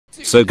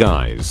So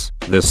guys,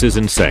 this is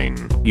insane.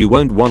 You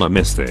won't wanna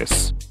miss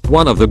this.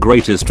 One of the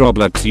greatest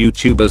Roblox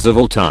YouTubers of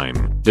all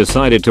time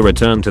decided to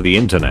return to the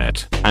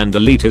internet and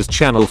delete his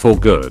channel for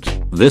good.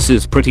 This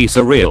is pretty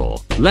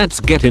surreal. Let's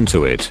get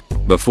into it.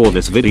 Before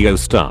this video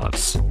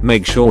starts,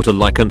 make sure to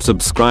like and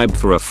subscribe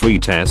for a free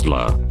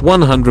Tesla.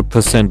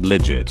 100%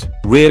 legit.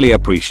 Really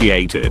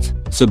appreciate it.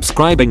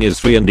 Subscribing is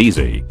free and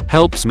easy,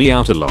 helps me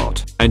out a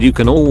lot, and you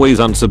can always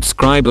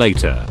unsubscribe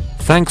later.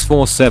 Thanks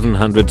for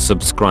 700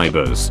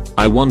 subscribers.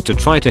 I want to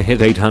try to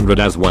hit 800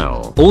 as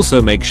well. Also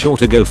make sure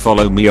to go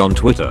follow me on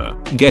Twitter.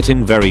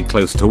 Getting very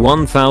close to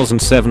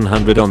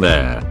 1700 on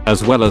there,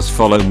 as well as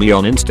follow me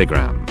on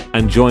Instagram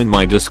and join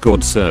my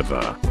Discord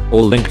server.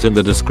 All linked in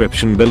the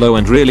description below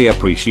and really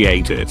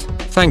appreciate it.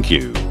 Thank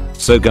you.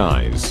 So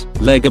guys,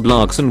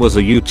 legobloxian was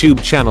a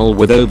YouTube channel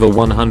with over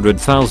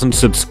 100,000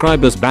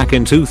 subscribers back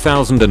in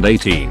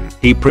 2018.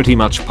 He pretty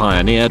much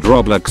pioneered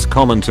Roblox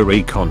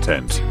commentary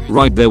content,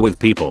 right there with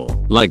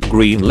people like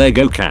Green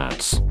Lego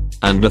Cats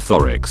and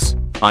Mythorix.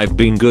 I've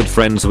been good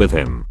friends with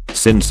him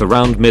since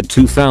around mid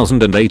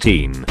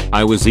 2018.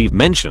 I was even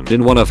mentioned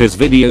in one of his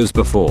videos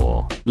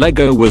before.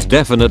 Lego was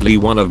definitely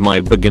one of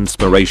my big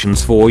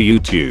inspirations for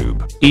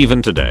YouTube.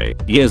 Even today,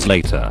 years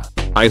later,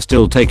 I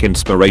still take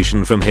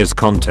inspiration from his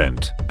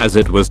content, as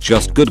it was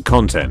just good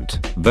content,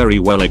 very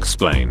well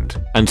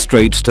explained, and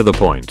straight to the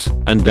point,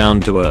 and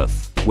down to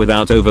earth,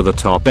 without over the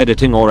top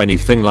editing or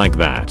anything like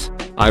that.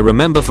 I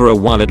remember for a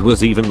while it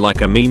was even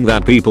like a meme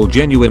that people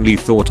genuinely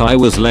thought I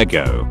was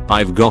Lego.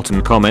 I've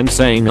gotten comments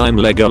saying I'm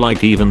Lego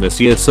like even this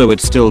year, so it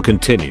still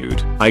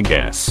continued, I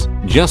guess.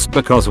 Just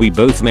because we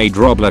both made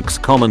Roblox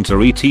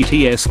commentary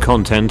TTS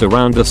content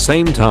around the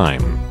same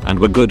time, and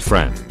were good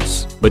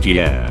friends. But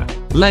yeah.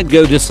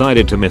 Lego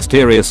decided to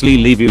mysteriously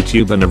leave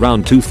YouTube in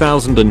around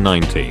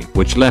 2019,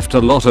 which left a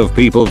lot of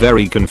people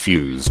very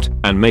confused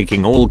and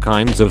making all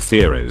kinds of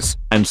theories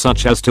and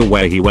such as to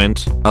where he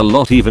went. A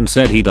lot even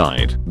said he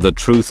died. The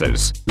truth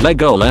is,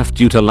 Lego left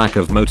due to lack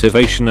of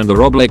motivation and the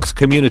Roblox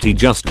community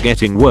just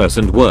getting worse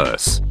and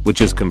worse,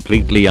 which is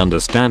completely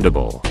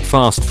understandable.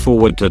 Fast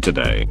forward to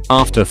today,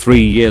 after 3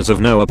 years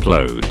of no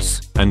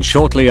uploads, and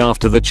shortly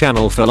after the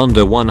channel fell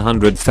under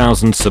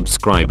 100,000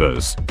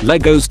 subscribers,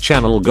 Lego's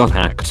channel got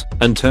hacked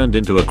and turned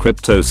into a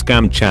crypto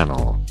scam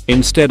channel.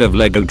 Instead of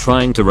Lego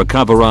trying to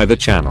recover the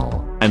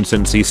channel, and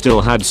since he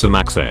still had some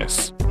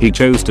access, he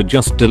chose to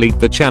just delete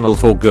the channel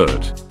for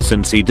good,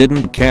 since he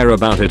didn't care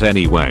about it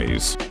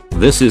anyways.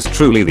 This is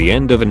truly the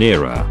end of an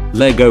era.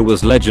 Lego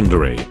was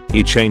legendary.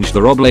 He changed the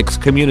Roblox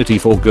community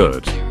for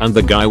good, and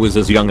the guy was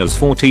as young as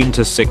 14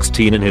 to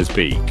 16 in his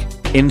peak.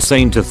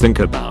 Insane to think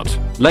about.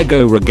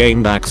 Lego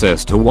regained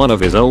access to one of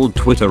his old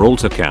Twitter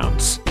alt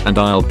accounts, and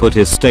I'll put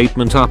his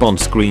statement up on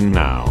screen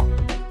now.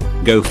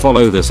 Go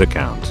follow this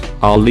account.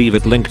 I'll leave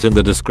it linked in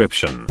the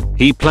description.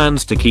 He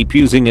plans to keep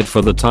using it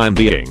for the time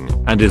being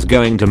and is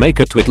going to make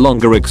a tweet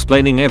longer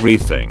explaining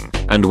everything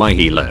and why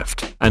he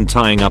left and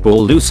tying up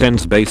all loose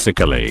ends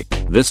basically.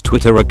 This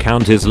Twitter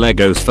account is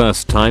Lego's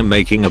first time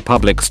making a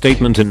public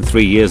statement in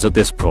 3 years at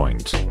this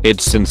point.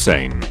 It's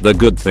insane. The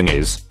good thing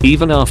is,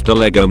 even after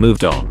Lego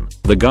moved on,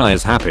 the guy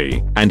is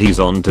happy and he's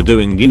on to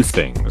doing new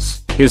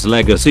things. His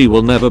legacy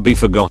will never be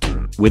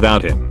forgotten.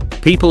 Without him,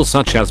 people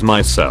such as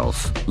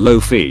myself,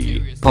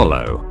 Lofi,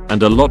 Polo,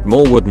 and a lot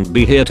more wouldn't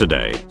be here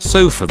today.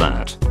 So for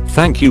that,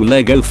 thank you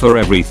Lego for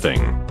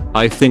everything.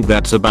 I think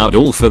that's about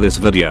all for this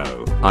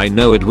video. I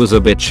know it was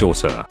a bit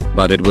shorter,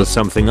 but it was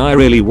something I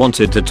really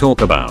wanted to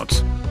talk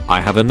about.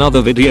 I have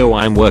another video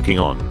I'm working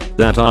on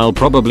that I'll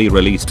probably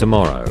release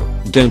tomorrow.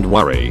 Don't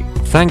worry.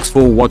 Thanks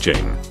for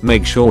watching.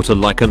 Make sure to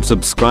like and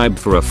subscribe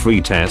for a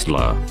free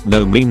Tesla.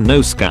 No meme, no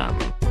scam.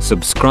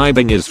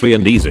 Subscribing is free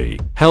and easy,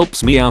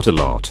 helps me out a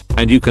lot,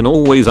 and you can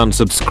always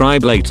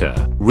unsubscribe later.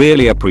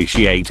 Really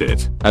appreciate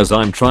it, as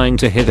I'm trying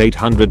to hit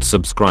 800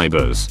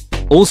 subscribers.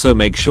 Also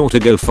make sure to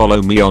go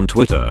follow me on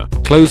Twitter,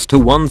 close to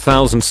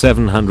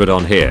 1700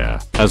 on here,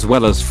 as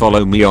well as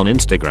follow me on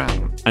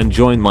Instagram, and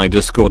join my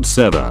Discord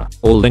server,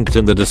 all linked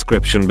in the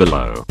description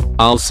below.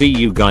 I'll see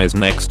you guys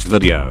next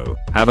video.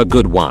 Have a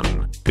good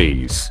one.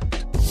 Peace.